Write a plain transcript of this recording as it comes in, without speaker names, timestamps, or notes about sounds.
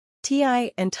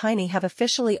T.I. and Tiny have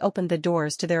officially opened the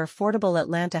doors to their affordable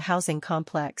Atlanta housing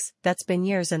complex that's been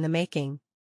years in the making.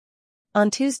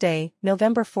 On Tuesday,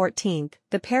 November 14th,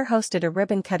 the pair hosted a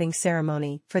ribbon-cutting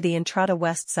ceremony for the Entrada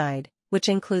West Side, which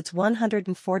includes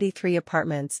 143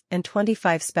 apartments and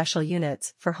 25 special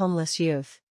units for homeless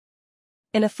youth.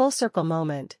 In a full-circle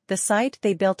moment, the site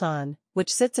they built on,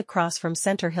 which sits across from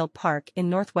Center Hill Park in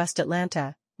northwest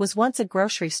Atlanta, was once a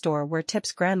grocery store where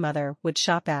Tip's grandmother would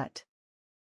shop at.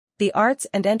 The arts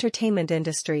and entertainment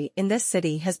industry in this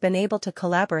city has been able to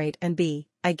collaborate and be,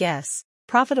 I guess,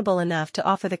 profitable enough to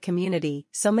offer the community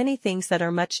so many things that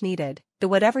are much needed, the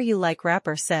Whatever You Like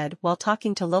rapper said while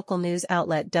talking to local news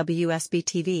outlet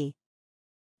WSB-TV.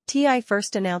 T.I.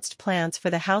 first announced plans for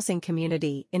the housing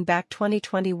community in back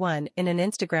 2021 in an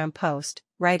Instagram post,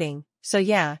 writing, "So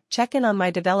yeah, check in on my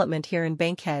development here in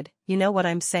Bankhead, you know what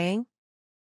I'm saying?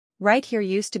 Right here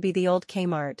used to be the old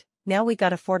Kmart, now we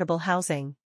got affordable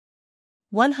housing.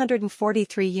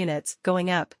 143 units going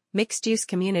up, mixed-use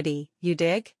community, you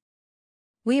dig?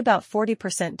 We about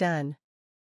 40% done.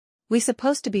 We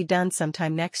supposed to be done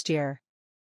sometime next year.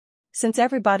 Since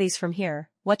everybody's from here,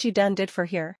 what you done did for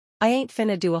here, I ain't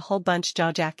finna do a whole bunch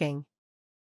jaw-jacking.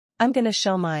 I'm gonna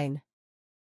show mine.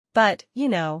 But, you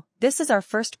know, this is our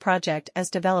first project as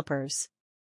developers.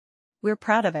 We're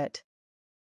proud of it."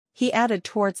 He added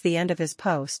towards the end of his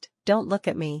post, "Don't look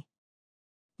at me.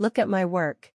 Look at my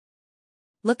work.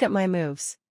 Look at my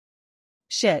moves.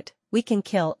 Shit, we can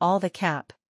kill all the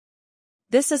cap."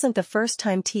 This isn't the first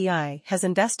time T.I. has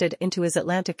invested into his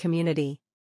Atlanta community.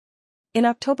 In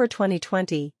October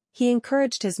 2020, he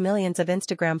encouraged his millions of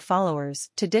Instagram followers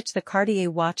to ditch the Cartier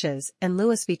watches and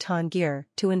Louis Vuitton gear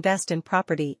to invest in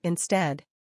property instead.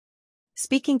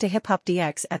 Speaking to Hip Hop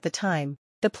DX at the time,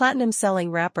 the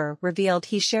platinum-selling rapper revealed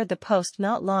he shared the post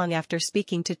not long after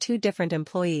speaking to two different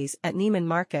employees at Neiman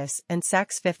Marcus and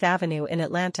Saks Fifth Avenue in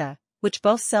Atlanta, which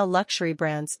both sell luxury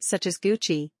brands such as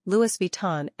Gucci, Louis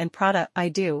Vuitton and Prada. "I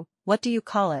do, what do you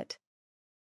call it?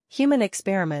 Human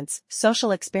experiments,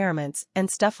 social experiments, and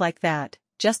stuff like that,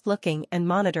 just looking and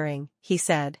monitoring," he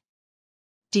said.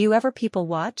 "Do you ever people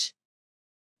watch?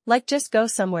 Like just go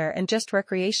somewhere and just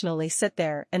recreationally sit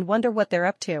there and wonder what they're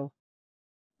up to?"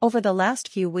 Over the last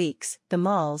few weeks, the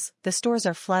malls, the stores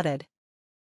are flooded.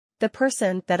 The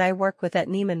person that I work with at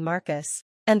Neiman Marcus,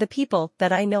 and the people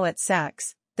that I know at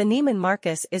Saks, the Neiman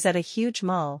Marcus is at a huge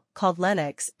mall, called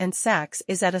Lenox, and Saks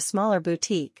is at a smaller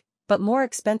boutique, but more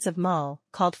expensive mall,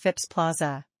 called Phipps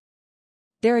Plaza.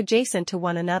 They're adjacent to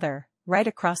one another, right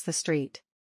across the street.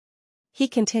 He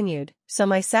continued, "So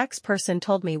my Saks person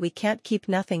told me we can't keep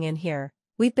nothing in here.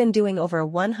 We've been doing over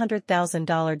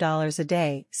 $100,000 a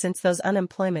day since those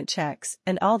unemployment checks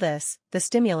and all this, the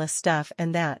stimulus stuff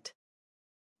and that.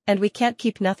 And we can't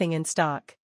keep nothing in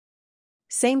stock."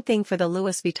 Same thing for the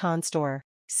Louis Vuitton store.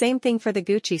 Same thing for the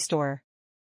Gucci store.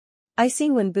 "I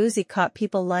seen when Boozy caught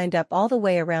people lined up all the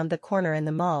way around the corner in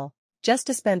the mall, just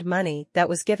to spend money that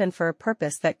was given for a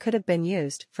purpose that could have been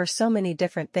used for so many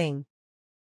different things."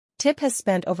 Tip has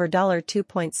spent over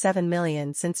 $2.7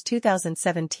 million since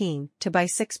 2017 to buy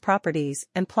 6 properties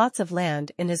and plots of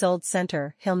land in his old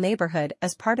Center Hill neighborhood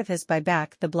as part of his Buy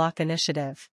Back the Block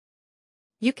initiative.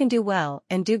 "You can do well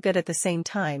and do good at the same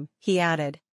time," he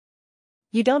added.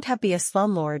 "You don't have to be a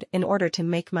slumlord in order to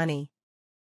make money.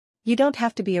 You don't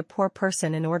have to be a poor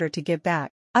person in order to give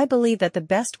back. I believe that the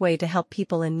best way to help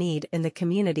people in need in the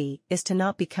community is to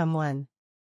not become one.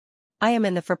 I am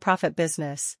in the for-profit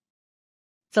business.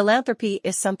 Philanthropy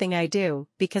is something I do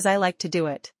because I like to do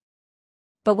it.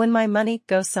 But when my money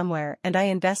goes somewhere and I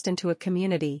invest into a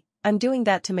community, I'm doing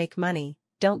that to make money,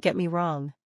 don't get me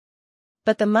wrong.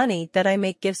 But the money that I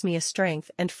make gives me a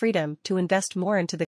strength and freedom to invest more into the